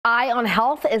Eye on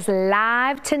Health is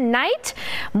live tonight.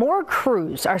 More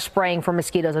crews are spraying for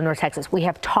mosquitoes in North Texas. We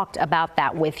have talked about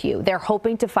that with you. They're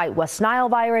hoping to fight West Nile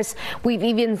virus. We've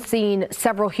even seen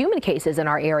several human cases in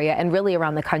our area and really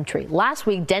around the country. Last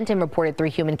week, Denton reported 3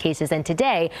 human cases, and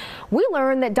today we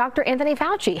learned that Dr. Anthony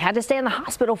Fauci had to stay in the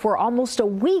hospital for almost a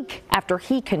week after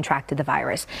he contracted the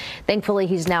virus. Thankfully,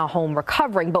 he's now home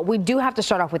recovering, but we do have to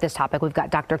start off with this topic. We've got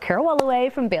Dr. Carol Wellaway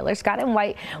from Baylor Scott &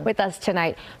 White with us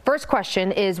tonight. First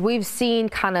question is, we've seen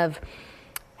kind of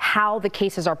how the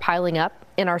cases are piling up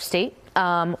in our state,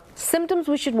 symptoms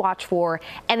we should watch for,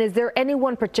 and is there any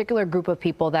one particular group of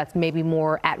people that's maybe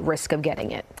more at risk of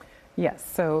getting it? Yes,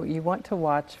 so you want to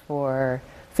watch for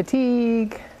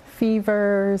fatigue,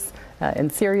 fevers.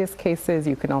 In serious cases,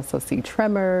 you can also see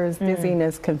tremors,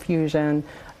 dizziness, confusion.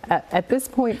 At this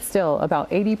point still,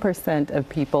 about 80% of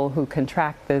people who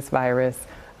contract this virus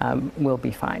will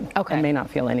be fine and may not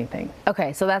feel anything.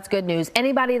 Okay, so that's good news.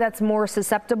 Anybody that's more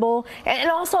susceptible, and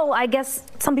also I guess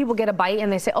some people get a bite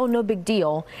and they say, oh, no big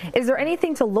deal. Is there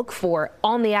anything to look for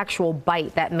on the actual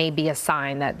bite that may be a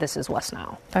sign that this is West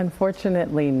Nile?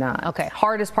 Unfortunately not. Okay,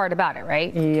 hardest part about it,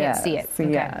 right? You can't see it.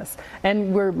 Okay. Yes,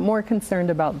 and we're more concerned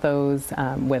about those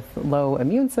with low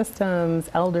immune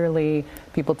systems, elderly,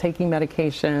 people taking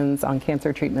medications on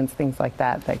cancer treatments, things like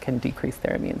that, that can decrease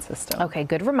their immune system. Okay,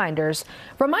 good reminders.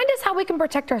 Remind us how we can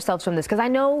protect ourselves from this, because I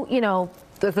know, you know,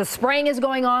 the spraying is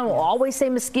going on. We'll always say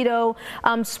mosquito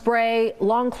spray,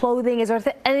 long clothing. Is there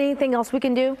anything else we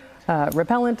can do?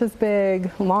 Repellent is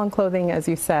big, long clothing, as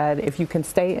you said. If you can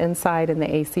stay inside in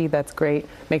the AC, that's great.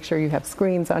 Make sure you have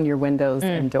screens on your windows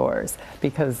and doors,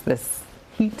 because this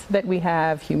heat that we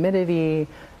have, humidity,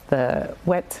 the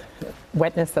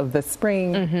wetness of the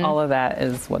spring, all of that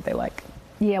is what they like.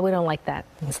 Yeah, we don't like that.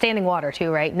 Standing water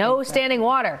too, right? No standing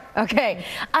water. Okay.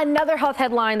 Another health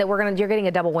headline that you're getting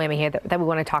a double whammy here that we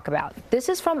want to talk about. This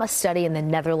is from a study in the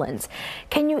Netherlands.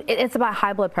 It's about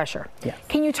high blood pressure. Yes.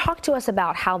 Can you talk to us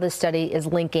about how this study is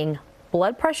linking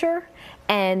blood pressure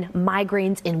and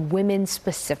migraines in women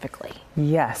specifically?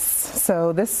 Yes.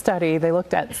 So this study, they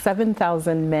looked at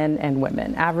 7,000 men and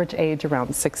women, average age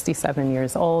around 67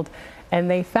 years old. And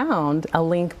they found a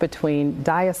link between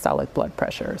diastolic blood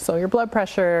pressure. So your blood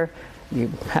pressure, you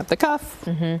have the cuff,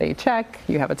 they check,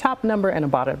 you have a top number and a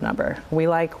bottom number. We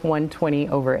like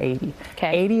 120/80.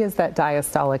 Okay. 80 is that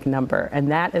diastolic number,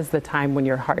 and that is the time when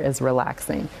your heart is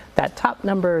relaxing. That top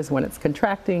number is when it's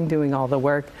contracting, doing all the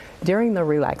work. During the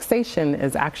relaxation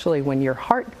is actually when your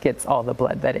heart gets all the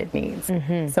blood that it needs.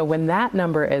 So when that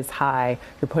number is high,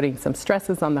 you're putting some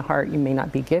stresses on the heart, you may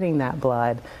not be getting that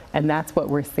blood, and that's what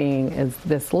we're seeing is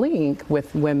this link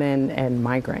with women and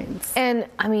migraines. And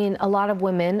I mean, a lot of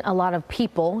women, a lot of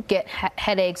people get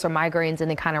headaches or migraines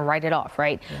and they kind of write it off,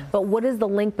 right? Yes. But what is the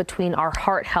link between our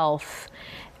heart health,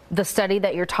 the study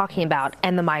that you're talking about,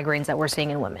 and the migraines that we're seeing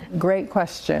in women? Great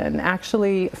question.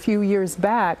 Actually, a few years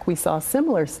back, we saw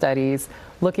similar studies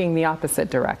looking the opposite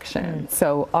direction.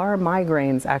 So are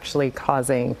migraines actually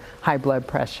causing high blood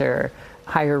pressure,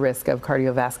 higher risk of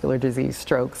cardiovascular disease,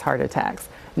 strokes, heart attacks?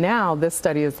 Now, this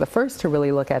study is the first to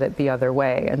really look at it the other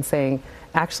way and saying,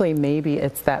 actually, maybe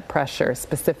it's that pressure,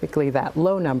 specifically that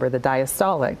low number, the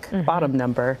diastolic bottom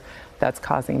number, that's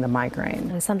causing the migraine.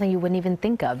 And it's something you wouldn't even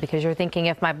think of, because you're thinking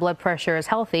if my blood pressure is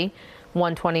healthy,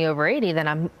 120/80,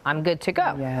 then I'm good to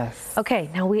go. Yes. Okay,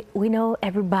 now we know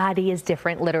everybody is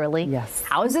different, literally. Yes.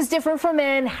 How is this different for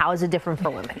men? How is it different for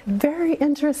women? Very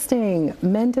interesting.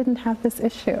 Men didn't have this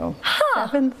issue.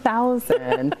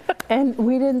 7,000, and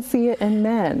we didn't see it in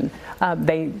men.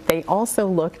 They also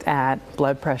looked at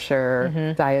blood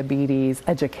pressure, diabetes,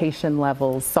 education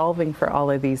levels, solving for all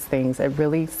of these things. It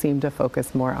really seemed to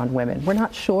focus more on women. We're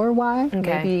not sure why.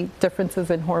 Maybe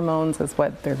differences in hormones is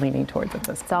what they're leaning towards at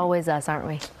this point. It's always us, aren't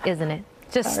we? Isn't it?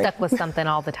 Just stuck with something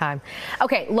all the time.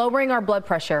 Okay, lowering our blood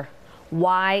pressure.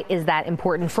 Why is that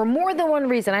important for more than one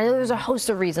reason? I know there's a host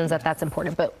of reasons that that's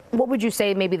important, but what would you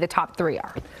say maybe the top 3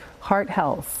 are? Heart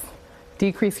Health,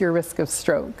 decrease your risk of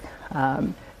stroke,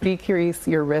 decrease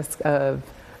your risk of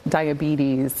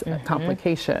diabetes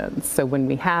complications. So when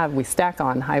we stack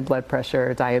on high blood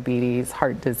pressure, diabetes,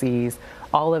 heart disease,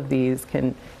 all of these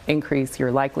can increase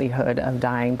your likelihood of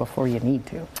dying before you need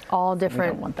to. All different,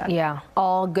 you don't want that. Yeah,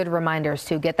 all good reminders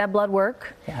to get that blood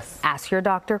work. Yes. Ask your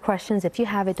doctor questions. If you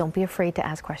have it, don't be afraid to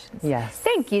ask questions. Yes.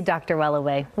 Thank you, Dr.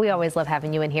 Wellaway. We always love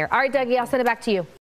having you in here. All right, Dougie, I'll send it back to you.